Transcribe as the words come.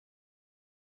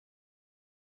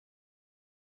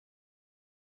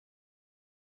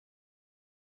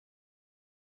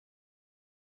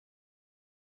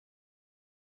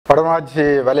வடமாட்சி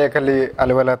வலய கல்வி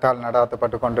அலுவலகத்தால்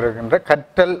நடாத்தப்பட்டு கொண்டிருக்கின்ற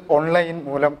கற்றல் ஆன்லைன்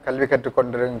மூலம் கல்வி கற்றுக்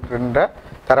கொண்டிருக்கின்ற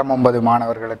தரம் 9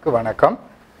 மாணவர்களுக்கு வணக்கம்.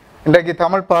 இன்றைக்கு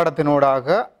தமிழ் பாடத்தினூடாக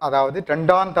அதாவது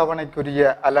 2ஆம்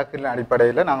தவணைக்குரிய அலகின்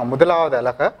அடிப்படையில் நாங்கள் முதலாவது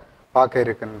அலகை பார்க்க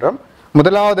இருக்கின்றோம்.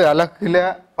 முதலாவது அலகில்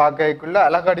பார்க்கக்குள்ள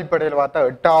அலகு அடிப்படையில் பார்த்தா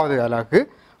 8வது அலகு.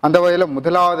 அந்த வகையில்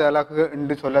முதலாவது அலகு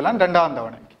என்று சொல்லலாம் 2ஆம்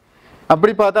தவணைக்கு.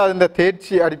 அப்படி பார்த்தா அது இந்த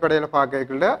தேர்ச்சி அடிப்படையில்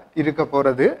பார்க்கக்குள்ள இருக்க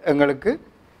போகிறது எங்களுக்கு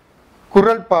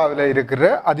குரல் பாவில் இருக்கிற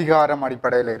அதிகாரம்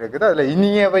அடிப்படையில் இருக்குது. அதில்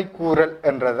இனியவை கூறல்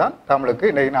என்றதான் தமிழுக்கு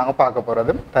இன்றைக்கு நாங்கள் பார்க்க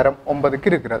போகிறது தரம் 9க்கு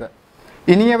இருக்கிறது.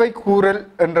 இனியவை கூறல்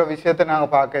என்ற விஷயத்தை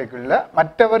நாங்கள் பார்க்கக்குள்ள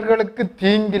மற்றவர்களுக்கு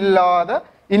தீங்கில்லாத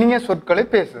இனிய சொற்களை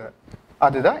பேசுறது,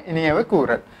 அதுதான் இனியவை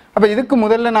கூறல். அப்போ இதுக்கு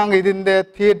முதல்ல நாங்கள் இந்த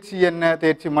தேர்ச்சி என்ன,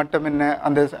 தேர்ச்சி மட்டம் என்ன,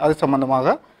 அது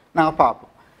சம்பந்தமாக நாங்கள்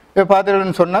பார்ப்போம். இப்போ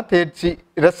பார்த்தீங்கன்னு சொன்னால் தேர்ச்சி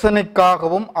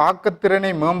ரசனைக்காகவும்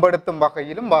ஆக்கத்திறனை மேம்படுத்தும்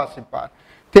வகையிலும் வாசிப்பார்.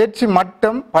 தேர்ச்சி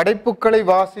மட்டம் படைப்புகளை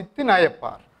வாசித்து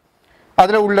நயப்பார்.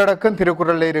 அதில் உள்ளடக்கம்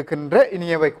திருக்குறளில் இருக்கின்ற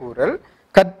இனியவை கூறல்.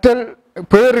 கற்றல்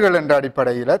பேறுகள் என்ற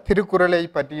அடிப்படையில் திருக்குறளை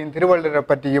பற்றியும் திருவள்ளுவரை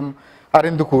பற்றியும்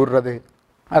அறிந்து கூறுறது,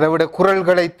 அதை விட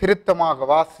குறள்களை திருத்தமாக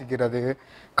வாசிக்கிறது,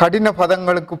 கடின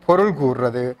பதங்களுக்கு பொருள்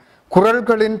கூறுறது,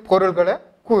 குறள்களின் பொருள்களை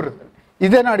கூறுதல்.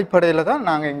 இதன் அடிப்படையில் தான்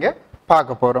நாங்கள் இங்கே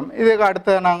பார்க்க போகிறோம். இதுக்கு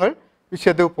அடுத்த நாங்கள்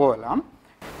விஷயத்துக்கு போகலாம்.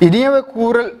 இனியவை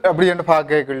கூறல் அப்படின்னு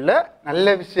பார்க்கக்குள்ள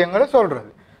நல்ல விஷயங்களை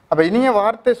சொல்றது. அப்போ இனிய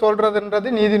வார்த்தை சொல்றதுன்றது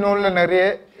நீதி நூலில் நிறைய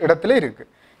இடத்துல இருக்கு.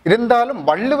 இருந்தாலும்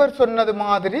வள்ளுவர் சொன்னது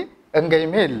மாதிரி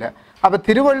எங்கேயுமே இல்லை. அப்போ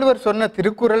திருவள்ளுவர் சொன்ன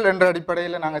திருக்குறள் என்ற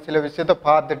அடிப்படையில் நாங்கள் சில விஷயத்தை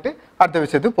பார்த்துட்டு அடுத்த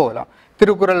விஷயத்துக்கு போகலாம்.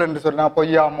 திருக்குறள் என்று சொன்னால்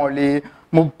பொய்யாமொழி,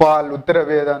 முப்பால்,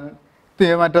 உத்தரவேதன்,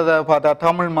 மற்றதை பார்த்தா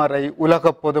தமிழ்மறை,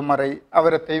 உலக பொதுமறை,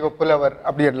 அவரை தெய்வ புலவர்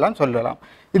அப்படின்லாம் சொல்லலாம்.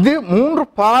 இது 3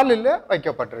 பாலில்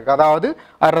வைக்கப்பட்டிருக்கு. அதாவது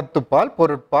அறத்துப்பால்,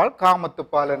 பொருட்பால்,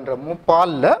 காமத்துப்பால் என்ற 3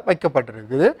 பாலில்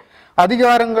வைக்கப்பட்டிருக்குது.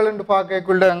 அதிகாரங்கள் என்று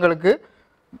பார்க்கக்குள்ள எங்களுக்கு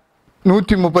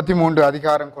 133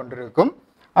 அதிகாரம் கொண்டிருக்கும்.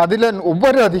 அதில்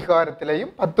ஒவ்வொரு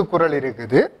அதிகாரத்திலையும் 10 குறள்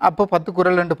இருக்குது. அப்போ 10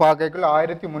 குறள் என்று பார்க்கக்குள்ள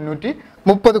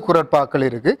 1330 குறட்பாக்கள்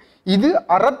இருக்கு. இது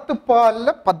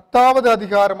அறத்துப்பாலில் 10வது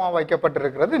அதிகாரமாக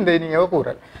வைக்கப்பட்டிருக்கிறது இந்த இனியவ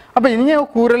கூறல். அப்போ இனியவ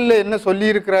கூறல்ல என்ன சொல்லி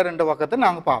இருக்கிறார் என்ற பக்கத்தை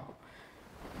நாங்கள் பார்ப்போம்.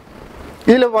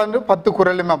 இதில் 10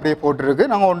 குறளும் அப்படியே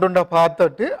போட்டிருக்கு. நாங்கள் ஒன்றொன்றை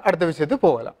பார்த்துட்டு அடுத்த விஷயத்துக்கு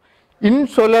போகலாம்.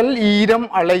 இன்சொலல் ஈரம்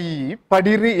அலையி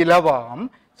படிறு இலவாம்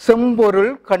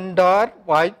செம்பொருள் கண்டார்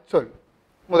வாய்ச்சொல்.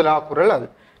 முதலாவது குறள் அது.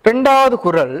 2வது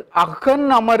குறள் அகன்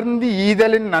அமர்ந்து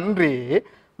ஈதலின் நன்றே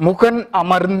முகன்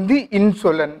அமர்ந்து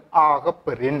இன்சொலன்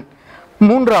ஆகப்பெறின்.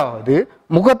 3வது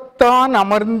முகத்தான்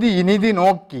அமர்ந்து இனிது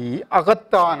நோக்கி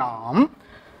அகத்தானாம்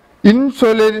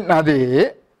இன்சொலினதே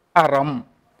அறம்.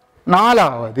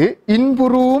 4வது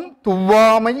இன்புறும்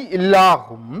துவாமை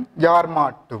இல்லாகும் யார்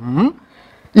மாட்டும்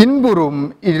இன்புறும்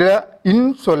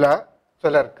இன்சொல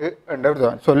சொலற்கு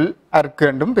சொல் அற்கு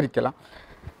என்றும் பிரிக்கலாம்.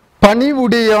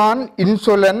 பணிவுடையான்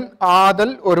இன்சொலன்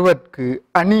ஆதல் ஒருவர்க்கு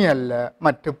அணி அல்ல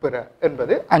மற்ற பிற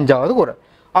என்பது 5வது குறள்.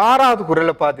 6வது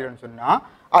குறளை பார்த்தீங்கன்னு சொன்னா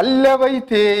அல்லவை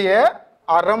தேய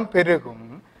அறம் பெருகும்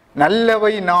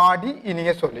நல்லவை நாடி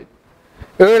இனிய சொல்லி.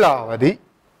 7வது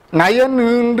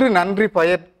நயனீன்று நன்றி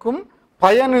பயக்கும்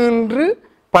பயனீன்று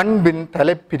பண்பின்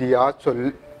தலைப்பிரியா சொல்.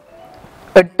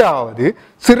 8வது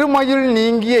சிறுமையுள்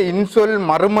நீங்கிய இன்சொல்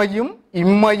மறுமையும்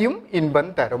இம்மையும்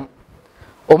இன்பம் தரும்.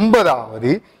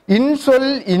 9வது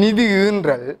இன்சொல் இனிது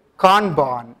ஈன்றல்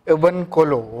காண்பான் எவன்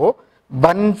கொலோ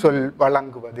வன் சொல்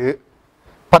வழங்குவது.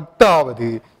 10வது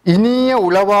இனிய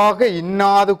உளவாக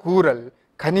இன்னாது கூறல்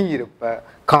கனி இருப்ப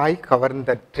காய்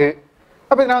கவர்ந்தற்று.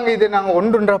 அப்போ இதை நாங்கள்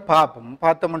ஒன்றொன்றா பார்ப்போம்.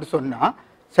 பார்த்தோம்னு சொன்னால்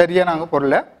சரியாக நாங்கள்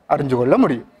பொருளை அறிஞ்சு கொள்ள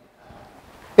முடியும்.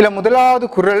 இல்லை முதலாவது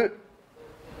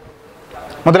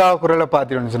குறளை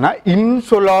பார்த்தீங்கன்னு சொன்னா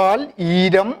இன்சொலால்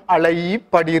ஈரம் அலை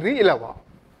படிறு இலவா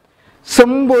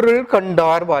செம்பொருள்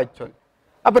கண்டார் வாய்ச்சொல்.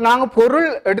 அப்ப நாங்க பொருள்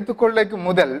எடுத்துக்கொள்ளைக்கு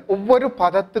முதல் ஒவ்வொரு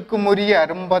பதத்துக்கும் உரிய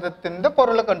அரும்பதத்தின்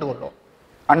பொருளை கண்டுகொள்ளும்.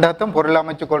 அண்டத்தம் பொருள்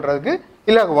அமைச்சு கொள்றதுக்கு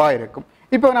இலகுவா இருக்கும்.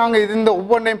 இப்போ நாங்க இந்த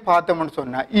ஒவ்வொன்றையும் பார்த்தோம்னு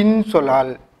சொன்னா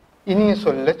இன்சொலால் இனிய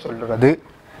சொல்ல சொல்றது.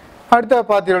 அடுத்த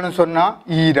பார்த்தீங்கன்னு சொன்னா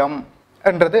ஈரம்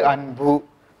என்றது அன்பு,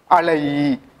 அலை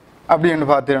அப்படின்னு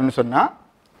பார்த்தீங்கன்னு சொன்னா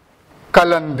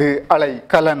கலந்து, அலை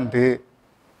கலந்து,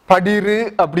 படிறு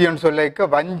அப்படின்னு சொல்லிக்க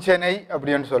வஞ்சனை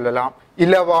அப்படின்னு சொல்லலாம்.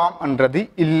 இலவாம் என்றது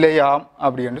இல்லையாம்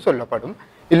அப்படின்னு சொல்லப்படும்,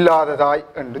 இல்லாததாய்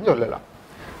என்று சொல்லலாம்.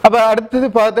 அப்ப அடுத்தது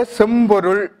பார்த்த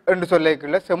செம்பொருள் என்று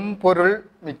சொல்லிக்கல செம்பொருள்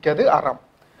மிக்கது அறம்.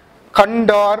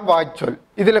 கண்டார் வாய்ச்சொல்.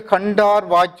 இதுல கண்டார்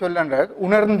வாய்ச்சொல் என்ற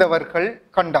உணர்ந்தவர்கள்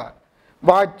கண்டார்,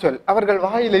 வாய்ச்சொல் அவர்கள்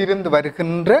வாயில இருந்து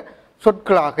வருகின்ற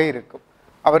சொற்களாக இருக்கும்,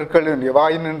 அவர்களுடைய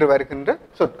வாயில் நின்று வருகின்ற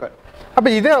சொற்கள். அப்ப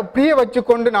இதை அப்படியே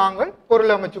வச்சுக்கொண்டு நாங்கள்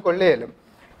பொருள் அமைச்சு கொள்ள இயலும்.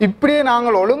 இப்படியே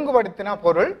நாங்கள் ஒழுங்குபடுத்தினா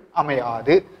பொருள்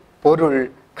அமையாது. பொருள்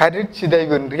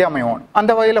கருச்சிதைவின்றி அமையணும்.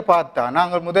 அந்த வகையில் பார்த்தா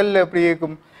நாங்கள் முதல்ல எப்படி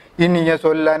இருக்கும், இனிய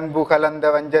சொல், அன்பு கலந்த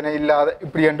வஞ்சனை இல்லாத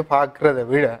இப்படி என்று பார்க்கறத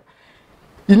விட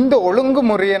இந்த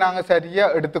ஒழுங்குமுறையை நாங்கள் சரியா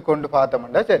எடுத்துக்கொண்டு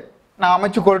பார்த்தோம்னா சரி, நான்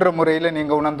அமைச்சு கொள்ற முறையில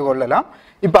நீங்க உணர்ந்து கொள்ளலாம்.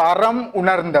 இப்ப அறம்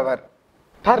உணர்ந்தவர்,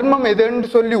 தர்மம் எதுன்னு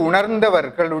சொல்லி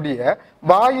உணர்ந்தவர்களுடைய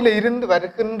வாயில இருந்து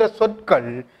வருகின்ற சொற்கள்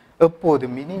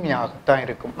எப்போதும் இனிமையாகத்தான்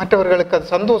இருக்கும், மற்றவர்களுக்கு அது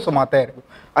சந்தோஷமா தான் இருக்கும்,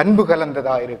 அன்பு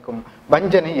கலந்ததா இருக்கும்,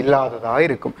 வஞ்சனை இல்லாததா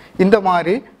இருக்கும். இந்த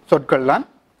மாதிரி சொற்கள்லாம்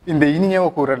இந்த இனிய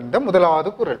குரல், இந்த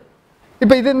முதலாவது குரல்.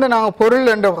 இப்ப இது இந்த நாங்கள்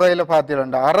பொருள் என்ற வகையில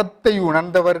பார்த்தீங்கன்னா, அறத்தை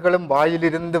உணர்ந்தவர்களும்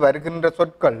வாயிலிருந்து வருகின்ற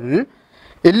சொற்கள்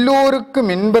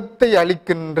எல்லோருக்கும் இன்பத்தை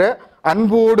அளிக்கின்ற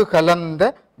அன்போடு கலந்த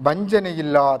வஞ்சனை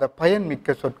இல்லாத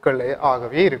பயன்மிக்க சொற்களே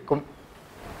ஆகவே இருக்கும்.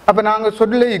 அப்ப நாங்க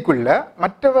சொல்லிக்குள்ள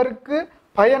மற்றவருக்கு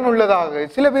பயனுள்ளதாக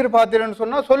சில பேர் பார்த்தீங்கன்னு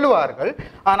சொன்னா சொல்லுவார்கள்,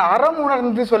 ஆனா அறம்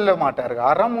உணர்ந்து சொல்ல மாட்டார்கள்.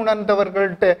 அறம்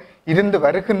உணர்ந்தவர்கள்ட்ட இருந்து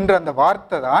வருகின்ற அந்த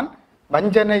வார்த்தை தான்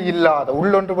வஞ்சனை இல்லாத,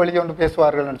 உள்ளொன்று வெளியொன்று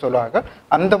பேசுவார்கள் சொல்லுவார்கள்.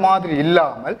 அந்த மாதிரி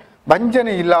இல்லாமல்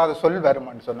வஞ்சனை இல்லாத சொல்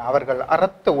வரும்னு சொன்ன அவர்கள்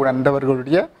அறத்தை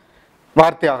உணர்ந்தவர்களுடைய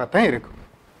வார்த்தையாகத்தான் இருக்கும்.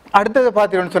 அடுத்தது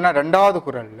பார்த்தீங்கன்னு சொன்னா ரெண்டாவது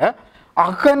குரல்ல,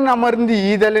 அகன் அமர்ந்து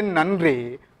ஈதலின் நன்றே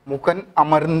முகன்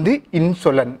அமர்ந்து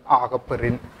இன்சொலன்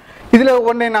ஆகப்பெறின். இதுல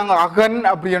உடனே நாங்க அகன்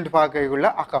அப்படின்னு பார்க்கக்குள்ள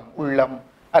அகம் உள்ளம்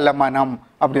அல்ல மனம்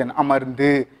அப்படின்னு, அமர்ந்து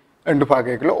என்று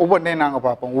பார்க்கக்குள்ள ஒவ்வொன்றே நாங்க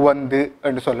பார்ப்போம். உவந்து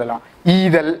என்று சொல்லலாம்,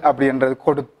 ஈதல் அப்படின்றது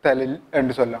கொடுத்தலில்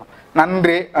என்று சொல்லலாம்,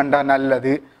 நன்றே என்றா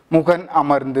நல்லது, முகன்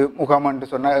அமர்ந்து, முகம் என்று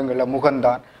சொன்னா எங்கள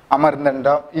முகம்தான்,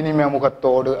 அமர்ந்தண்டா இனிமே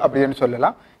முகத்தோடு அப்படின்னு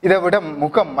சொல்லலாம். இதை விட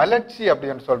முகம் மலர்ச்சி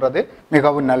அப்படின்னு சொல்றது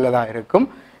மிகவும் நல்லதா இருக்கும்.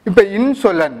 இப்ப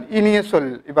இன்சொலன் இனிய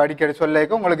சொல், இப்ப அடிக்கடி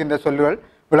சொல்லிக்க உங்களுக்கு இந்த சொல்லுகள்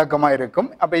விளக்கமா இருக்கும்.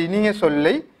 அப்ப இனிய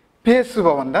சொல்லை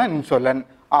பேசுபவன் தான் இன்சொலன்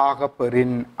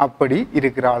ஆகப்பெறின், அப்படி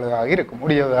இருக்கிற ஆளுதாக இருக்கும்,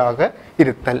 உடையதாக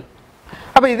இருத்தல்.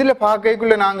 அப்ப இதுல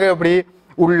பார்க்கக்குள்ள நாங்க எப்படி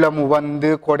உள்ளம்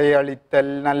உவந்து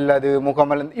கொடையளித்தல் நல்லது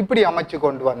முகமலர்ந்து இப்படி அமைச்சு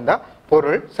கொண்டு வந்தா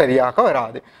பொருள் சரியாக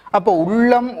வராது. அப்ப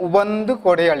உள்ளம் உவந்து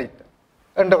கொடையளித்தல்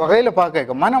என்ற வகையில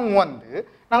பார்க்க மனம் உவந்து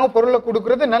நாங்க பொருளை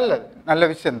கொடுக்கறது நல்லது, நல்ல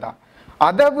விஷயம்தான்.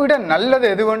 அதை விட நல்லது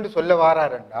எதுவென்று சொல்ல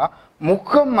வாராருண்டா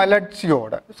முகம்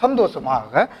மலர்ச்சியோட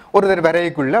சந்தோஷமாக ஒருத்தர்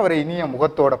வரைக்குள்ள அவரை இனிய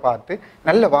முகத்தோட பார்த்து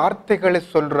நல்ல வார்த்தைகளை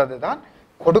சொல்றது தான்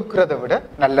கொடுக்கறதை விட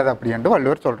நல்லது அப்படி என்று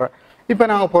வள்ளுவர் சொல்றார். இப்ப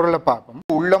நாங்க பொருளை பார்ப்போம்.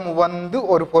 உள்ளம் உவந்து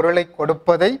ஒரு பொருளை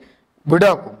கொடுப்பதை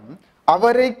விடவும்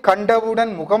அவரை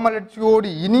கண்டவுடன் முகமலர்ச்சியோடு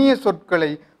இனிய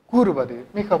சொற்களை கூறுவது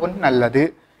மிகவும் நல்லது.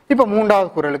 இப்ப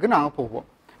மூன்றாவது குறளுக்கு நாங்க போவோம்.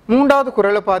 மூன்றாவது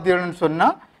குறளை பார்த்தீங்கன்னு சொன்னா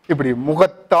இப்படி,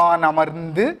 முகத்தான்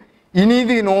அமர்ந்து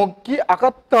இனிது நோக்கி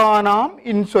அகத்தானாம்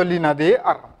இன்சொல்லினதே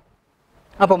அறம்.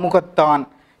 அப்ப முகத்தான்,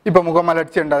 இப்ப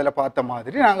முகமலர்ச்சி என்ற அதில் பார்த்த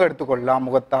மாதிரி நாங்கள் எடுத்துக்கொள்ளலாம்.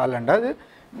 முகத்தால் என்றது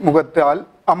முகத்தால்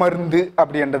அமர்ந்து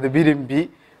அப்படி என்றது விரும்பி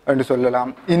என்று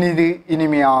சொல்லலாம். இனிது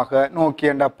இனிமையாக, நோக்கி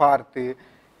என்ற பார்த்து,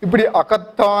 இப்படி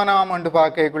அகத்தானாம் என்று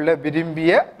பார்க்கக்குள்ள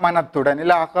விரும்பிய மனத்துடன்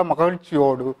இல்லாக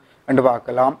மகிழ்ச்சியோடு என்று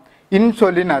பார்க்கலாம்.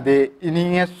 இன்சொல்லின் அதே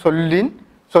இனிய சொல்லின்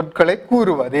சொற்களை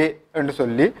கூறுவதே என்று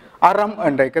சொல்லி அறம்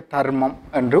என்றைக்கு தர்மம்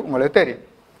என்று உங்களுக்கு தெரியும்.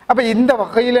 அப்ப இந்த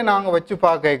வகையில நாங்க வச்சு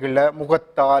பார்க்கல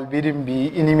முகத்தால் விரும்பி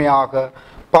இனிமையாக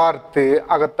பார்த்து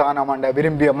அகத்தானம் என்ற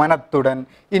விரும்பிய மனத்துடன்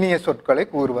இனிய சொற்களை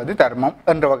கூறுவது தர்மம்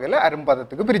என்ற வகையில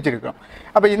அரும்பதத்துக்கு பிரிச்சிருக்கிறோம்.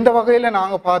 அப்ப இந்த வகையில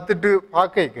நாங்க பார்த்துட்டு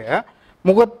பார்க்க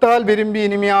முகத்தால் விரும்பி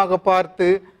இனிமையாக பார்த்து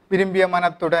விரும்பிய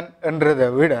மனத்துடன் என்றதை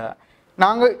விட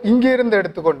நாங்க இங்கிருந்து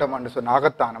எடுத்துக்கொண்டோம்னு சொன்ன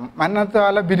அகத்தானம்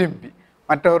மனத்தால விரும்பி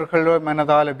மற்றவர்களோட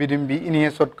மனதால விரும்பி இனிய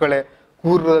சொற்களை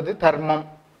கூறுவது தர்மம்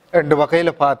என்ற வகையில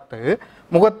பார்த்து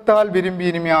முகத்தால் விரும்பி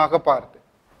இனிமையாக பார்த்து,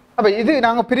 அப்ப இது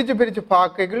நாங்க பிரிச்சு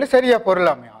பார்க்கல சரியா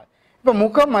பொருளாமையாது. இப்ப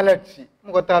முகமலர்ச்சி,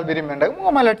 முகத்தால் விரும்பி என்ற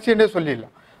முகமலர்ச்சி என்று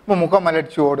சொல்லிடலாம். இப்ப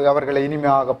முகமலர்ச்சியோடு அவர்களை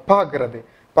இனிமையாக பார்க்கறது,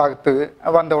 பார்த்து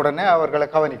வந்த உடனே அவர்களை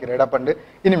கவனிக்கிற இடப்பண்டு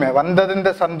இனிமே வந்தது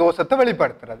இந்த சந்தோஷத்தை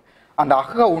வெளிப்படுத்துறது, அந்த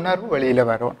அக உணர்வு வெளியில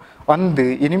வரும். வந்து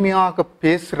இனிமையாக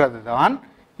பேசுறது தான்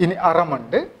இனி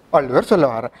அறமண்டு வள்ளுவர் சொல்ல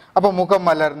வர. அப்ப முகம்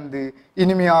மலர்ந்து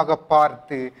இனிமையாக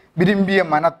பார்த்து விரும்பிய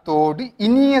மனத்தோடு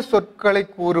இனிய சொற்களை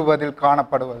கூறுவதில்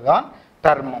காணப்படுவதுதான்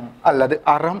தர்மம் அல்லது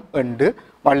அறம் என்று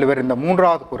வள்ளுவர் இந்த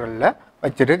மூன்றாவது குறள்ல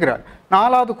வச்சிருக்கிறார்.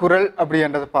 நாலாவது குறள் அப்படி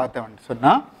என்றதை பார்த்தவன்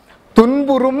சொன்னா,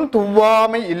 துன்புறும்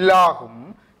துவாமை இல்லாகும்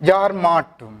யார்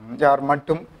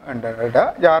மட்டும் என்ற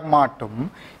யார் மாட்டும்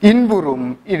இன்புறும்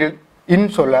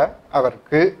இன்சொல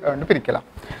அவருக்கு என்று பிரிக்கலாம்.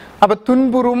 அப்ப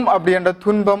துன்புறும் அப்படின்ற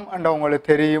துன்பம் என்ற உங்களுக்கு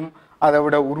தெரியும், அதை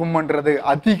விட உருமன்றது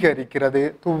அதிகரிக்கிறது,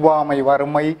 துவாமை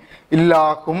வறுமை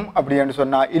இல்லாகும் அப்படின்னு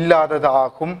சொன்னா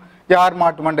இல்லாததாகும், யார்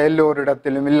மாட்டுமன்ற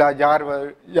எல்லோரிடத்திலும் இல்லா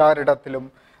யாரிடத்திலும்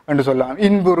என்று சொல்லலாம்.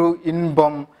 இன்புறு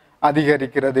இன்பம்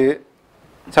அதிகரிக்கிறது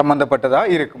சம்பந்தப்பட்டதா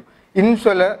இருக்கும்.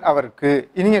 இன்சொல அவருக்கு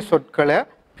இனிய சொற்களை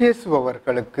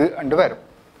பேசுபவர்களுக்கு என்று வரும்.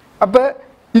 அப்ப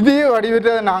இதே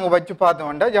வடிவத்தை நாங்கள் வச்சு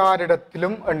பார்த்தோம்னா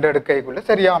யாரிடத்திலும் எடுக்கைக்குள்ள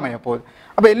சரியா அமைய போகுது.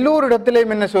 அப்போ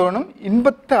எல்லோரிடத்திலையும் என்ன சொல்லணும்,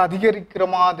 இன்பத்தை அதிகரிக்கிற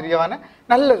மாதிரியான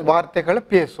நல்ல வார்த்தைகளை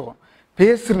பேசுவோம்.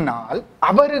 பேசினால்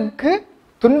அவருக்கு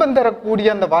துன்பம் தரக்கூடிய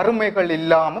அந்த வறுமைகள்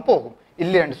இல்லாமல் போகும்.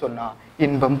 இல்லைன்னு சொன்னால்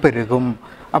இன்பம் பெருகும்.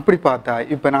 அப்படி பார்த்தா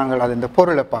இப்போ நாங்கள் அது இந்த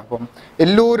பொருளை பார்ப்போம்.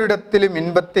 எல்லோரிடத்திலும்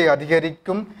இன்பத்தை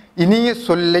அதிகரிக்கும் இனிய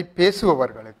சொல்லை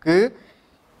பேசுபவர்களுக்கு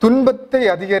துன்பத்தை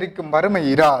அதிகரிக்கும் வறுமை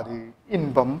இராது,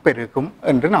 இன்பம் பெருகும்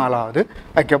என்று 4வது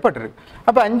வைக்கப்பட்டிருக்கு.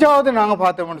 அப்போ 5வது நாங்கள்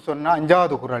பார்த்தோம்னு சொன்னால்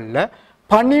 5வது குறளில்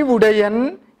பணிவுடையன்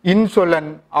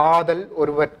இன்சொலன் ஆதல்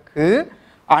ஒருவர்க்கு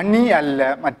அணி அல்ல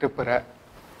மற்ற பிற.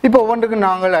 இப்போ ஒவ்வொன்றுக்கு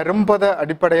நாங்கள் அரும்பத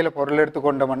அடிப்படையில் பொருள்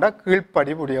எடுத்துக்கொண்டோம்னா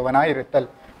கீழ்ப்படிவுடையவனாக இருத்தல்.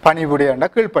 பணிவுடையண்டா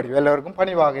கீழ்ப்படிவு, எல்லோருக்கும்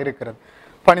பணிவாக இருக்கிறது,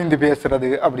 பணிந்து பேசுறது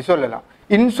அப்படி சொல்லலாம்.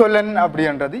 இன்சொலன்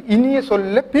அப்படின்றது இனிய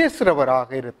சொல்ல பேசுறவராக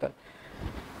இருத்தல்.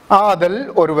 ஆதல்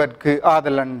ஒருவர்க்கு,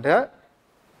 ஆதல் என்ற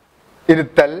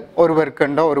இருத்தல்,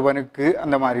 ஒருவர்க்கண்ட ஒருவனுக்கு,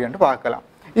 அந்த மாதிரி என்று பார்க்கலாம்.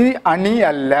 இது அணி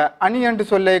அல்ல. அணி என்று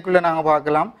சொல்லைக்குள்ள நாங்கள்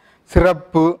பார்க்கலாம்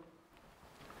சிறப்பு,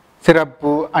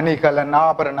 சிறப்பு அணிகலன்,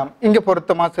 ஆபரணம். இங்க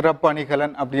பொருத்தமா சிறப்பு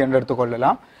அணிகலன் அப்படி என்று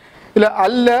எடுத்துக்கொள்ளலாம். இல்ல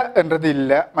அல்ல என்றது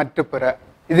இல்லை மற்ற பிற.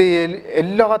 இது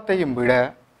எல்லாத்தையும் விட,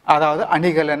 அதாவது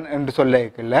அணிகலன் என்று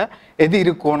சொல்லைக்குள்ள எது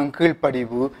இருக்கணும்,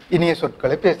 கீழ்ப்படிவு, இனிய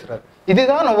சொற்களை பேசுறது.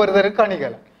 இதுதான் ஒவ்வொருத்தருக்கு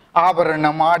அணிகலன்.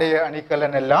 ஆபரணம், ஆடைய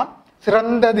அணிகலன் எல்லாம்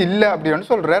சிறந்தது இல்லை அப்படின்னு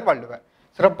சொல்றார் வள்ளுவர்.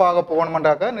 சிறப்பாக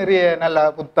போகணுமென்றாக்க நிறைய நல்ல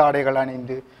புத்தாடைகள்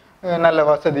அணிந்து நல்ல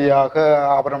வசதியாக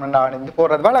ஆபரணம் அணிந்து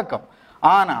போறது வழக்கம்.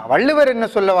 ஆனா வள்ளுவர் என்ன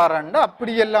சொல்ல வாரான்னா,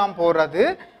 அப்படியெல்லாம் போறது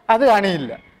அது அணி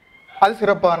இல்லை, அது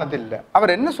சிறப்பானது இல்லை.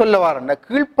 அவர் என்ன சொல்ல வாரான்னா,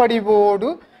 கீழ்ப்படிவோடு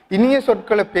இனிய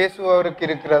சொற்களை பேசுபவருக்கு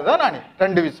இருக்கிறது தான் அணி.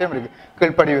 2 விஷயம் இருக்கு,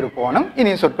 கீழ்ப்படிவு இருக்கணும்,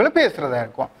 இனிய சொற்களை பேசுறதா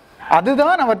இருக்கும்.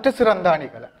 அதுதான் அவற்றை சிறந்த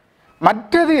அணிகளை.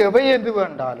 மற்றது எவை எது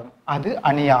வேண்டாலும் அது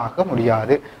அணியாக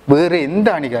முடியாது. வேறு எந்த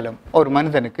அணிகளும் ஒரு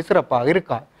மனிதனுக்கு சிறப்பாக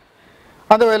இருக்காது.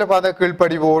 அந்த வேலை பார்த்த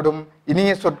கீழ்ப்படிவோடும்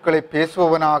இனிய சொற்களை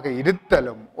பேசுபவனாக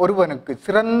இருத்தலும் ஒருவனுக்கு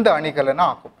சிறந்த அணிகலன்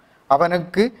ஆகும்.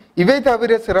 அவனுக்கு இவை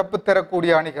தவிர சிறப்பு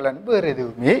தரக்கூடிய அணிகலன் வேறு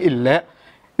எதுவுமே இல்லை.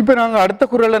 இப்போ நாங்கள் அடுத்த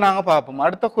குறளை நாங்கள் பார்ப்போம்.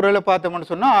 அடுத்த குறளை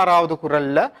பார்த்தோம்னு சொன்னால் 6வது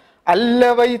குறளில்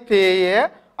அல்லவை தேய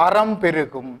அறம்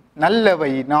பெருகும்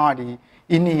நல்லவை நாடி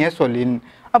இனிய சொல்லின்.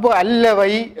 அப்போ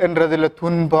அல்லவை என்றதுல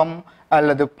துன்பம்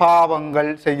அல்லது பாவங்கள்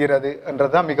செய்கிறது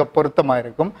என்றதுதான் மிக பொருத்தமாக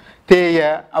இருக்கும். தேய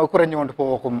குறைஞ்சு கொண்டு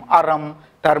போகும், அறம்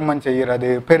தர்மம் செய்கிறது,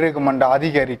 பெருகுமண்ட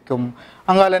அதிகரிக்கும்.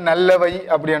 அங்கால நல்லவை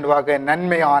அப்படி என்று பார்க்க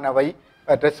நன்மையானவை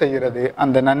செய்கிறது,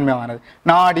 அந்த நன்மையானது.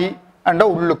 நாடி அண்ட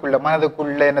உள்ளுக்குள்ள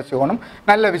மனதுக்குள்ள என்ன செய்யணும்,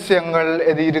 நல்ல விஷயங்கள்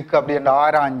எது இருக்கு அப்படி என்று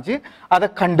ஆராய்ஞ்சு அதை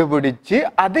கண்டுபிடிச்சு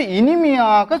அதை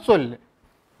இனிமையாக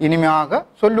இனிமையாக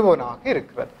சொல்லுவனாக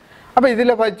இருக்கிறது. அப்ப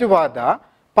இதுல வச்சு பார்த்தா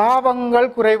பாவங்கள்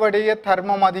குறைவடைய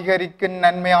தர்மம் அதிகரிக்கும்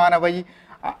நன்மையானவை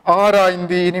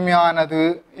ஆராய்ந்து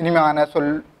இனிமையான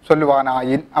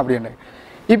சொல்லுவானாயின் அப்படின்னு.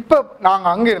 இப்ப நாங்க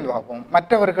அங்கிருந்து பார்ப்போம்.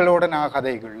 மற்றவர்களோட நாங்கள்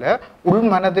கதைகள்ல உள்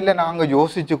மனதில் நாங்க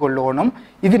யோசிச்சு கொள்ளணும்,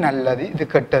 இது நல்லது இது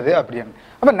கெட்டது அப்படின்னு.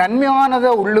 அப்ப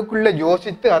நன்மையானதை உள்ளுக்குள்ள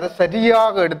யோசித்து அதை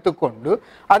சரியாக எடுத்துக்கொண்டு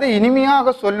அதை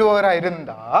இனிமையாக சொல்லுவவராக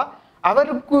இருந்தா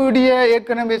அவருக்குடைய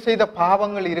ஏற்கனவே செய்த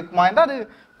பாவங்கள் இருக்குமா என்றால் அது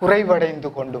குறைவடைந்து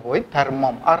கொண்டு போய்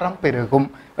தர்மம் அறம் பெருகும்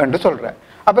என்று சொல்ற.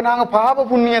 அப்ப நாங்க பாவ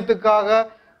புண்ணியத்துக்காக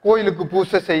கோயிலுக்கு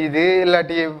பூசை செய்து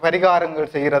இல்லாட்டி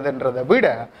பரிகாரங்கள் செய்யறதுன்றதை விட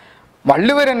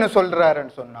வள்ளுவர் என்ன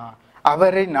சொல்றாருன்னு சொன்னா,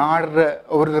 அவரை நாடுற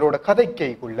ஒருவரோட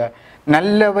கதைக்கைக்குள்ள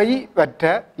நல்லவை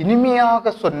பற்ற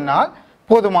இனிமையாக சொன்னால்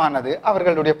போதுமானது,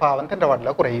 அவர்களுடைய பாவம்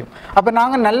தண்டவாடல குறையும். அப்ப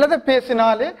நாங்க நல்லதை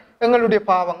பேசினாலே எங்களுடைய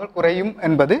பாவங்கள் குறையும்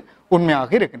என்பது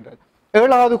உண்மையாக இருக்கின்றது.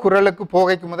 7வது குறளுக்கு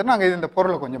போகைக்கு முதல் நாங்கள் இந்த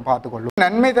பொருளை கொஞ்சம் பார்த்துக்கொள்ளும்.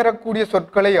 நன்மை தரக்கூடிய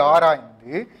சொற்களை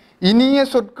ஆராய்ந்து இனிய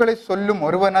சொற்களை சொல்லும்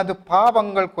ஒருவனது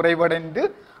பாவங்கள் குறைவடைந்து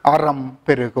அறம்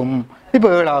பெருகும். இப்ப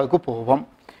 7வதுக்கு போவோம்.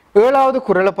 7வது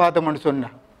குறளை பார்த்தோம்னு சொன்ன,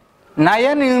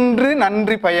 நயன் இன்று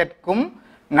நன்றி பயக்கும்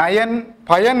நயன்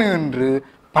பயன் இன்று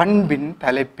பண்பின்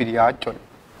தலைப்பிரியா சொல்.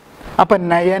 அப்ப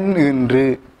நயன் இன்று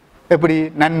எப்படி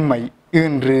நன்மை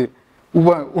இன்று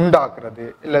உண்டாக்குறது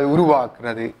இல்லை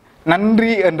உருவாக்குறது.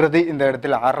 நன்றி என்றது இந்த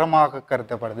இடத்துல அறமாக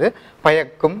கருதப்படுது.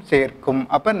 பயக்கும் சேர்க்கும்,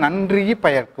 அப்ப நன்றி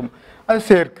பயக்கும் அது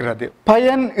சேர்க்கிறது.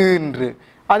 பயன் ஈன்று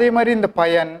அதே மாதிரி இந்த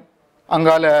பயன்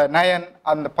அங்கால நயன்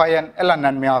அந்த பயன் எல்லாம்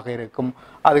நன்மையாக இருக்கும்,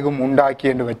 அதுக்கும் உண்டாக்கி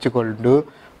என்று வச்சுக்கொண்டு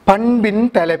பண்பின்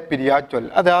தலைப்பிரியா சொல்,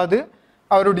 அதாவது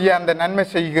அவருடைய அந்த நன்மை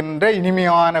செய்கின்ற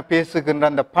இனிமையான பேசுகின்ற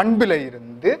அந்த பண்பில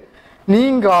இருந்து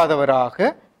நீங்காதவராக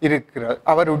இருக்கிறார்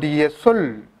அவருடைய சொல்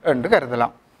என்று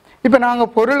கருதலாம். இப்ப நாங்க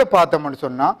பொருளை பார்த்தோம்னு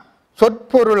சொன்னா,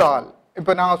 சொற்பொருளால்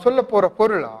இப்ப நாங்க சொல்ல போற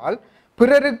பொருளால்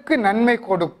பிறருக்கு நன்மை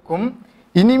கொடுக்கும்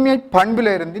இனிமை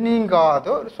பண்புல இருந்து நீங்காத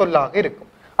ஒரு சொல்லாக இருக்கும்.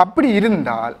 அப்படி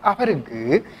இருந்தால் அவருக்கு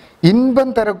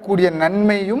இன்பம் தரக்கூடிய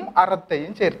நன்மையும்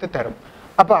அறத்தையும் சேர்த்து தரும்.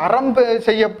 அப்ப அறம்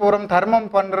செய்ய போறோம் தர்மம்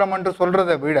பண்றோம் என்று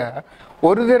சொல்றதை விட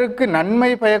ஒருத்தருக்கு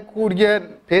நன்மை பயக்கூடிய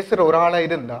பேசுற ஒரு ஆளா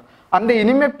இருந்தா அந்த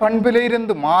இனிமை பண்பில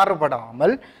இருந்து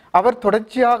மாறுபடாமல் அவர்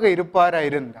தொடர்ச்சியாக இருப்பாரா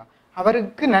இருந்தா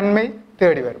அவருக்கு நன்மை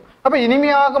தேடி வரும். அப்ப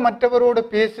இனிமையாக மற்றவரோடு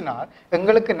பேசினால்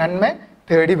எங்களுக்கு நன்மை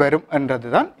தேடி வரும்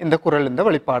என்றதுதான் இந்த குறள் இந்த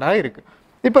வெளிப்பாடா இருக்கு.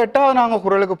 இப்ப 8வது நாங்க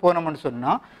குறளுக்கு போனோம்னு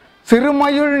சொன்னா,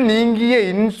 சிறுமையுள் நீங்கிய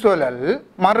இன்சொலல்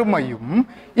மறுமையும்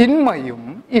இன்மையும்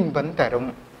இன்பம்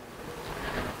தரும்.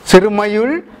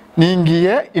 சிறுமையுள் நீங்கிய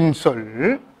இன்சொல்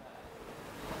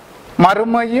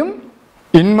மறுமையும்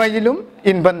இன்மையிலும்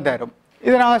இன்பம் தரும்.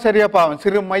 இது நாங்கள் சரியா பாவம்.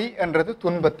 சிறுமை என்றது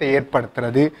துன்பத்தை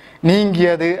ஏற்படுத்துறது,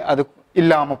 நீங்கியது அது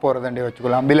இல்லாம போறதுன்னு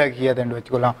வச்சுக்கலாம், விலகியதுன்னு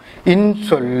வச்சுக்கலாம்.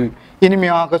 இன்சொல்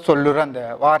இனிமையாக சொல்லுற அந்த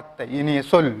வார்த்தை இனிய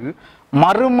சொல்,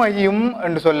 மறுமையும்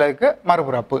என்று சொல்லக்கு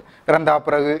மறுபிறப்பு, இறந்தா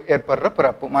பிறகு ஏற்படுற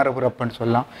பிறப்பு மறுபிறப்புன்னு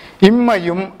சொல்லலாம்.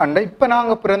 இம்மையும் அண்ட இப்ப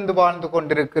நாங்க பிறந்து வாழ்ந்து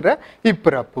கொண்டிருக்கிற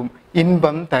இப்பிறப்பும்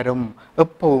இன்பம் தரும்,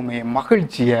 எப்பவுமே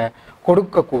மகிழ்ச்சியை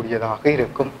கொடுக்கக்கூடியதாக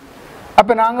இருக்கும்.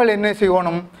 அப்ப நாங்கள் என்ன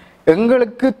செய்யணும்,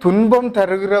 எங்களுக்கு துன்பம்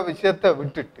தருகிற விஷயத்தை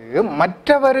விட்டுட்டு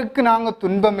மற்றவருக்கு நாங்க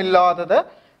துன்பம் இல்லாததை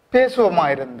பேசுவோமா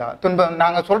இருந்தா, துன்பம்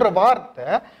நாங்க சொல்ற வார்த்தை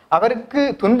அவருக்கு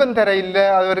துன்பம் தர இல்லை,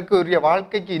 அவருக்கு உரிய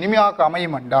வாழ்க்கைக்கு இனிமையாக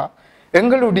அமையும்டா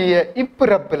எங்களுடைய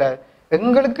இப்பிறப்புல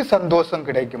எங்களுக்கு சந்தோஷம்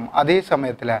கிடைக்கும். அதே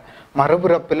சமயத்துல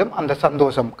மறுபிறப்பிலும் அந்த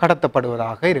சந்தோஷம்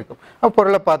கடத்தப்படுவதாக இருக்கும்.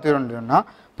 பொருளை பார்த்துட்டோம்னா,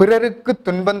 பிறருக்கு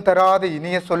துன்பம் தராத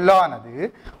இனிய சொல்லானது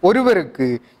ஒருவருக்கு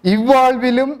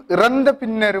இவ்வாழ்விலும் இறந்த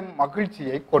பின்னரும்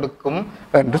மகிழ்ச்சியை கொடுக்கும்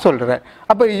என்று சொல்ற.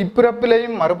 அப்ப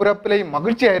இப்பிறப்பிலையும் மறுபிறப்பிலையும்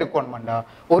மகிழ்ச்சியா இருக்கணும்டா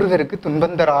ஒருவருக்கு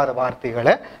துன்பம் தராத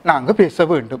வார்த்தைகளை நாங்க பேச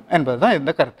வேண்டும் என்பதுதான்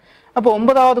இந்த கருத்து. அப்ப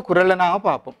 9வது குறளை நாங்க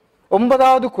பார்ப்போம்.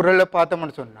 9வது குறளை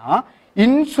பார்த்தோம்னு சொன்னா,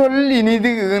 இன்சொல் இனிது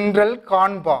ஈன்றல்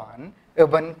காண்பான்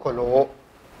எவன் கொலோ.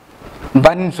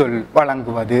 வன் சொல்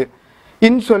வழங்குவது,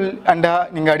 இன்சொல் அண்டா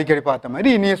நீங்க அடிக்கடி பார்த்த மாதிரி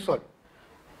இனிய சொல்,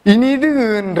 இனிது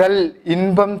ஈன்றல்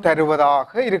இன்பம்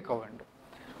தருவதாக இருக்க வேண்டும்.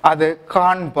 அது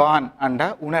காண்பான் அண்டா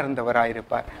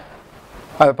உணர்ந்தவராயிருப்பார்.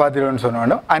 அதை பார்த்துட்டு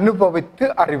சொன்னோம், அனுபவித்து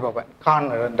அறிபவன்.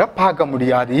 காண்ற பார்க்க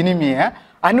முடியாது, இனிமைய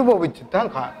அனுபவிச்சு தான்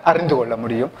அறிந்து கொள்ள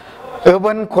முடியும்.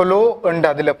 எவன் கொலோ என்று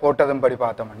அதுல போட்டதும் படி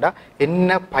பார்த்தோம்டா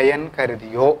என்ன பயன்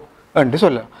கருதியோ என்று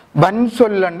சொல்லலாம். வன்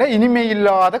சொல்லண்ட இனிமை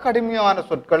இல்லாத கடுமையான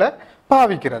சொற்களை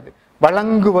பாவிக்கிறது.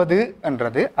 வழங்குவது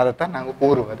என்றது அதைத்தான் நாங்க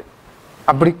கூறுவது.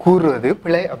 அப்படி கூறுவது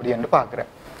பிழை அப்படி என்று பாக்குறேன்.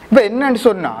 இப்ப என்னன்னு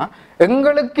சொன்னா,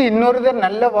 எங்களுக்கு இன்னொருத்தர்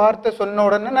நல்ல வார்த்தை சொன்ன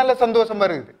உடனே நல்ல சந்தோஷம்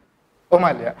வருது, ஓமா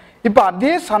இல்லையா? இப்ப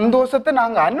அதே சந்தோஷத்தை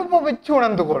நாங்க அனுபவிச்சு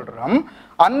உணர்ந்து கொள்றோம்.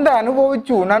 அந்த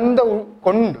அனுபவிச்சு உணர்ந்த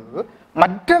கொண்டு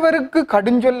மற்றவருக்கு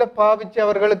கடுஞ்சொல்ல பாவிச்சு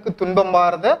அவர்களுக்கு துன்பம்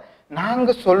வாரத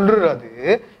நாங்க சொல்றது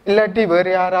இல்லாட்டி வேற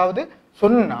யாராவது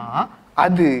சொன்னா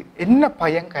அது என்ன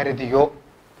பயன் கருதியோ,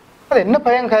 அது என்ன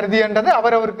பயன் கருதியன்றது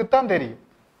அவரவருக்குத்தான் தெரியும்.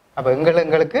 அப்ப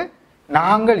எங்களுக்கு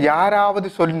நாங்கள் யாராவது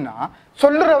சொன்னா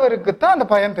சொல்றவருக்குத்தான் அந்த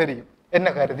பயன் தெரியும்,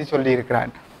 என்ன கருதி சொல்லி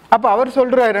இருக்கிறான். அப்ப அவர்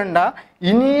சொல்றாருண்டா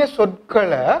இனிய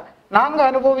சொற்களை நாங்க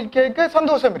அனுபவிக்க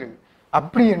சந்தோஷம் இருக்கு.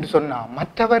 அப்படி என்று சொன்னா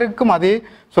மற்றவருக்கும் அதே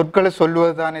சொற்களை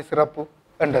சொல்வதுதானே சிறப்பு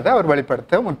என்றதை அவர்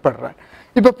வெளிப்படுத்த முற்படுறார்.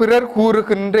 இப்ப பிறர்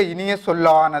கூறுகின்ற இனிய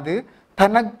சொல்லானது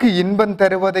தனக்கு இன்பம்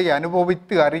தருவதை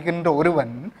அனுபவித்து அறிகின்ற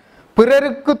ஒருவன்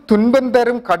பிறருக்கு துன்பம்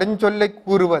தரும் கடுஞ்சொல்லை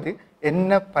கூறுவது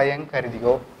என்ன பயன்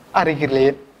கருதியோ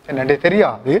அறிகிறேன் என்னென்று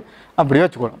தெரியாது. அப்படி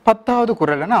வச்சுக்கணும். 10வது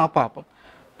குறளை நான் பார்ப்போம்.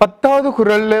 10வது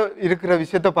குறள்ல இருக்கிற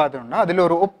விஷயத்த பார்த்தோம்னா அதுல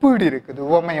ஒரு ஒப்பீடு இருக்குது,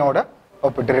 உவமையோட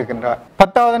ஒப்பிட்டு இருக்கின்றார்.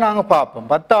 10வது நாங்க பார்ப்போம்.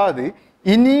 10வது,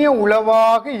 இனிய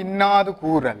உளவாக இன்னாது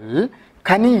கூறல்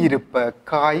கனி இருப்ப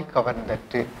காய்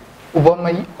கவர்ந்தற்று.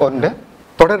 உவமை ஒன்று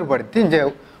தொடர்படுத்தி இங்க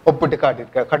ஒப்பிட்டு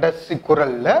காட்டியிருக்க கடைசி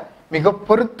குறள்ல மிக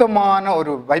பொருத்தமான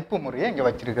ஒரு வைப்பு முறையை இங்க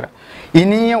வச்சிருக்கிறார்.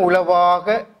 இனிய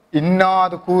உளவாக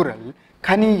இன்னாது கூறல்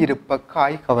கனி இருப்ப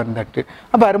காய் கவர்ந்தற்று.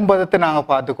 அப்ப அரும்பதத்தை நாங்க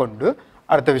பார்த்து கொண்டு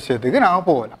அடுத்த விஷயத்துக்கு நாங்க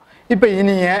போகலாம். இப்ப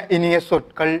இனிய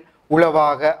சொற்கள்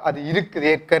உளவாக அது இருக்குது,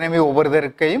 ஏற்கனவே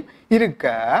ஒவ்வொருத்தருக்கையும்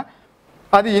இருக்க.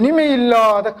 அது இனிமை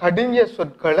இல்லாத கடுங்கிய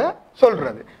சொற்களை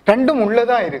சொல்றது ரெண்டும்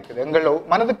உள்ளதா இருக்குது, எங்கள்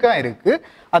மனதுக்கா இருக்கு.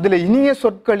 அதுல இனிய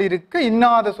சொற்கள் இருக்க,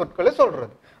 இன்னாத சொற்களை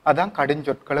சொல்றது, அதான்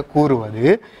கடுஞ்சொற்களை கூறுவது.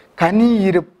 கனி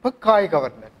இருப்ப காய்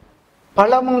கவர்ந்தது.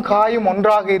 பழமும் காயும்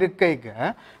ஒன்றாக இருக்க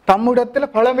தம்மிடத்துல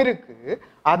பழம் இருக்கு,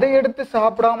 அதை எடுத்து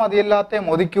சாப்பிடாம அது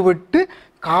எல்லாத்தையும் ஒதுக்கி விட்டு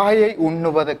காயை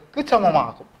உண்ணுவதற்கு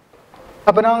சமமாகும்.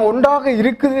 அப்ப நாங்க ஒன்றாக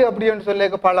இருக்குது அப்படின்னு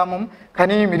சொல்ல பழமும்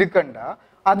கனியும் இருக்கண்டா,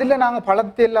 அதுல நாங்க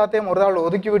பழத்தை எல்லாத்தையும் ஒரு ஆள்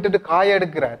ஒதுக்கி விட்டுட்டு காய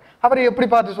எடுக்கிறார், அவரை எப்படி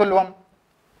பார்த்து சொல்லுவோம்?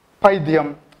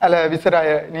 பைத்தியம் அல்ல விசராய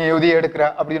நீ உதிய எடுக்கிற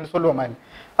அப்படின்னு சொல்லுவோமா?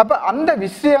 அப்ப அந்த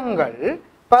விஷயங்கள்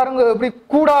பாருங்க எப்படி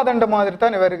கூடாதண்ட மாதிரி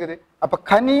தான் வருகுது. அப்ப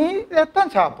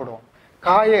கனியத்தான் சாப்பிடுவோம்,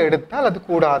 காயை எடுத்தால் அது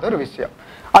கூடாத ஒரு விஷயம்.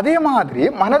 அதே மாதிரி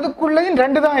மனதுக்குள்ளேயும்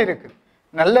ரெண்டு தான் இருக்குது.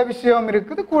 நல்ல விஷயம்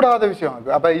இருக்குது, கூடாத விஷயம்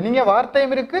இருக்கு. அப்ப இனிய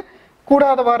வார்த்தையும் இருக்கு,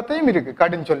 கூடாத வார்த்தையும் இருக்கு,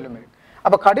 கடும் சொல்லும் இருக்கு.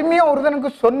 அப்ப கடுமையா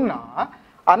ஒருத்தனுக்கு சொன்னா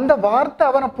அந்த வார்த்தை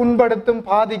அவனை புண்படுத்தும்,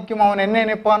 பாதிக்கும், அவன் என்ன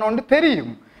நினைப்பானோன்னு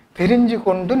தெரியும். தெரிஞ்சு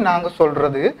கொண்டு நாங்க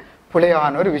சொல்றது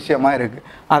பிழையான ஒரு விஷயமா இருக்கு.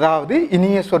 அதாவது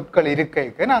இனிய சொற்கள்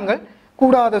இருக்க நாங்கள்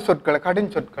கூடாத சொற்களை,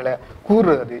 கடும் சொற்களை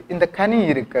கூறுறது இந்த கனி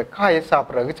இருக்க காய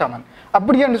சாப்பிட்றதுக்கு சமன்.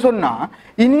 அப்படி என்று சொன்னா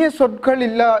இனிய சொற்கள்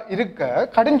இல்ல இருக்க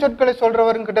கடும் சொற்களை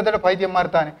சொல்றவரும் கிட்டத்தட்ட பைத்தியம்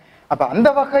மாதிரி தானே. அப்ப அந்த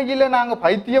வகையில நாங்க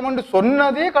பைத்தியம் என்று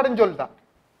சொன்னதே கடுஞ்சொல் தான்.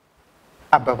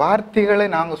 அப்ப வார்த்தைகளை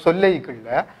நாங்க சொல்லிக்குள்ள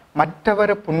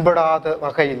மற்றவரை புண்படாத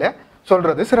வகையில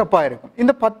சொல்றது சிறப்பா இருக்கும்.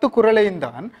 இந்த 10 குறளையும்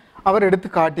தான் அவர் எடுத்து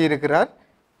காட்டியிருக்கிறார்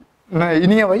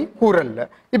இனியவை கூறல்ல.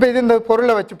 இப்ப இது இந்த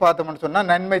பொருளை வச்சு பார்த்தோம்னு சொன்னா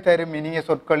நன்மை தரும் இனிய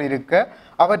சொற்கள் இருக்க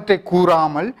அவற்றை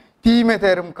கூறாமல் தீமை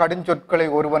தரும் கடுஞ்சொற்களை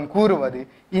ஒருவன் கூறுவது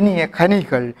இனிய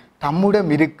கனிகள்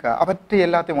தம்முடம் இருக்க அவற்றை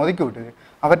எல்லாத்தையும் ஒதுக்கி விட்டது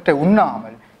அவற்றை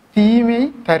உண்ணாமல் தீமை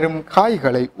தரும்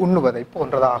காய்களை உண்ணுவதை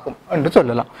போன்றதாகும் என்று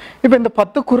சொல்லலாம். இப்ப இந்த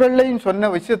 10 குறளையும் சொன்ன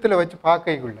விஷயத்துல வச்சு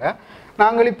பார்க்கக்குள்ள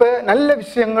நாங்கள் இப்ப நல்ல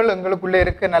விஷயங்கள் எங்களுக்குள்ள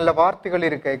இருக்க, நல்ல வார்த்தைகள்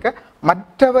இருக்க,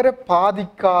 மற்றவரை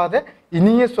பாதிக்காத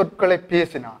இனிய சொற்களை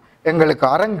பேசினா எங்களுக்கு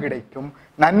அறம் கிடைக்கும்,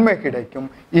 நன்மை கிடைக்கும்,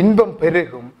 இன்பம்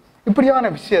பெருகும். இப்படியான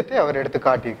விஷயத்தை அவர் எடுத்து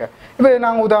காட்டியிருக்க. இப்ப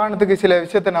நாங்கள் உதாரணத்துக்கு சில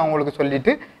விஷயத்தை நான் உங்களுக்கு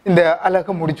சொல்லிட்டு இந்த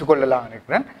அழகை முடிச்சு கொள்ளலாம்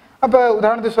இருக்கிறேன். அப்ப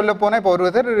உதாரணத்துக்கு சொல்ல போனா இப்ப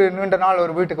ஒருத்தர் நீண்ட நாள்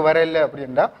ஒரு வீட்டுக்கு வரல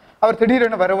அப்படின்னா அவர்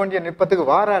திடீரென வர வேண்டிய நிற்பத்துக்கு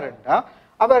வாராருண்டா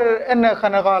அவர் என்ன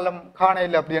கனகாலம்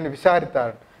காணையில் அப்படின்னு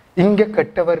விசாரித்தார். இங்க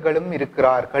கெட்டவர்களும்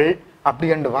இருக்கிறார்கள் அப்படி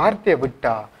என்று வார்த்தையை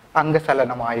விட்டா அங்க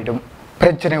சலனம் ஆயிடும்,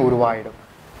 பிரச்சனை உருவாயிடும்.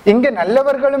 இங்க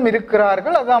நல்லவர்களும்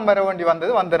இருக்கிறார்கள், அதான் வர வேண்டி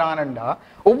வந்த நான்டா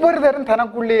ஒவ்வொரு தரம்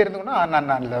தனக்குள்ளே இருந்துன்னா நான்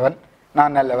நல்லவன்,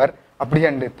 நான் நல்லவர் அப்படி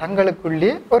என்று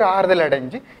தங்களுக்குள்ளே ஒரு ஆறுதல்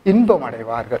அடைஞ்சு இன்பம்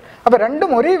அடைவார்கள். அப்ப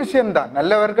ரெண்டும் ஒரே விஷயம்தான்.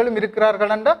 நல்லவர்களும்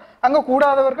இருக்கிறார்கள் என்றா அங்க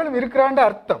கூடாதவர்களும் இருக்கிறான்ற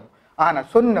அர்த்தம். ஆனா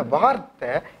சொன்ன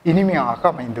வார்த்தை இனிமையாக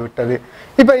அமைந்து விட்டது.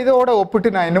 இப்ப இதோட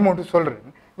ஒப்பிட்டு நான் இன்னும் ஒன்று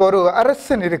சொல்றேன். இப்போ ஒரு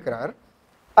அரசன் இருக்கிறார்.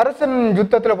 அரசன்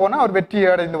யுத்தத்துல போனா அவர் வெற்றி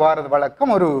அடைந்து வாரது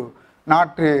வழக்கம். ஒரு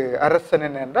நாட்டு அரசன்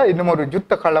என்றால் இன்னும் ஒரு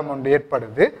யுத்த களம் ஒன்று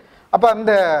ஏற்படுது. அப்ப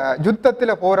அந்த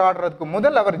யுத்தத்துல போராடுறதுக்கு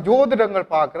முதல் அவர்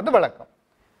ஜோதிடங்கள் பார்க்கறது வழக்கம்.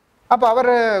 அப்ப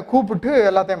அவரை கூப்பிட்டு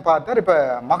எல்லாத்தையும் பார்த்தார். இப்ப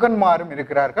மகன்மாரும்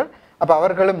இருக்கிறார்கள். அப்ப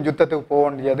அவர்களும் யுத்தத்துக்கு போக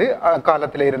வேண்டியது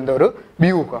காலத்துல இருந்த ஒரு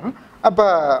வியூகம். அப்ப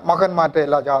மகன்மார்ட்ட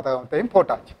எல்லா ஜாதகத்தையும்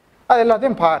போட்டாச்சு. அது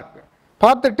எல்லாத்தையும்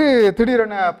பார்த்துட்டு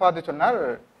திடீரென பார்த்து சொன்னார்,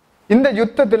 இந்த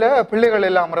யுத்தத்துல பிள்ளைகள்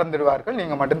எல்லாம் இறந்துடுவார்கள்,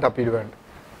 நீங்க மட்டும் தப்பிடுவேன்.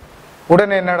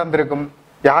 உடனே என்ன நடந்திருக்கும்?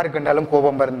 யாருக்குண்டாலும்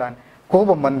கோபம் இருந்தான்.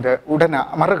 கோபம் வந்த உடனே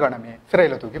மறுகணமே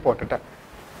சிறையில தூக்கி போட்டுட்டார்.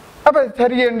 அப்ப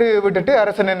சரி என்று விட்டுட்டு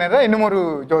அரசன் என்னதான் இன்னும் ஒரு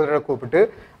ஜோதிடரை கூப்பிட்டு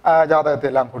ஜாதகத்தை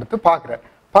எல்லாம் கொடுத்து பார்க்கிறார்.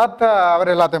 பார்த்தா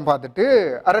அவர் எல்லாத்தையும் பார்த்துட்டு,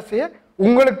 அரசே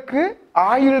உங்களுக்கு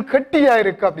ஆயுள் கட்டியா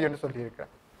இருக்கு அப்படின்னு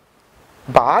சொல்லியிருக்கிறார்.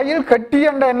 இப்ப ஆயுள் கட்டி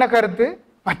என்ற என்ன கருத்து?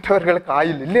 மற்றவர்களுக்கு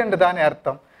ஆயுள் இல்லை என்று தானே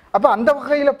அர்த்தம். அப்ப அந்த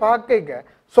வகையில பார்க்க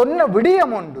சொன்ன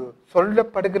விடயம் உண்டு,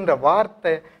 சொல்லப்படுகின்ற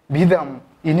வார்த்தை விதம்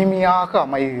இனிமையாக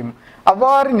அமையும்.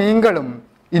 அவ்வாறு நீங்களும்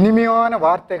இனிமையான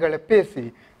வார்த்தைகளை பேசி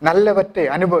நல்லவற்றை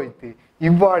அனுபவித்து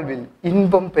இவ்வாழ்வில்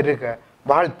இன்பம் பெருக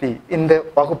வாழ்த்தி இந்த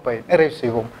வகுப்பை நிறைவு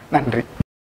செய்வோம். நன்றி.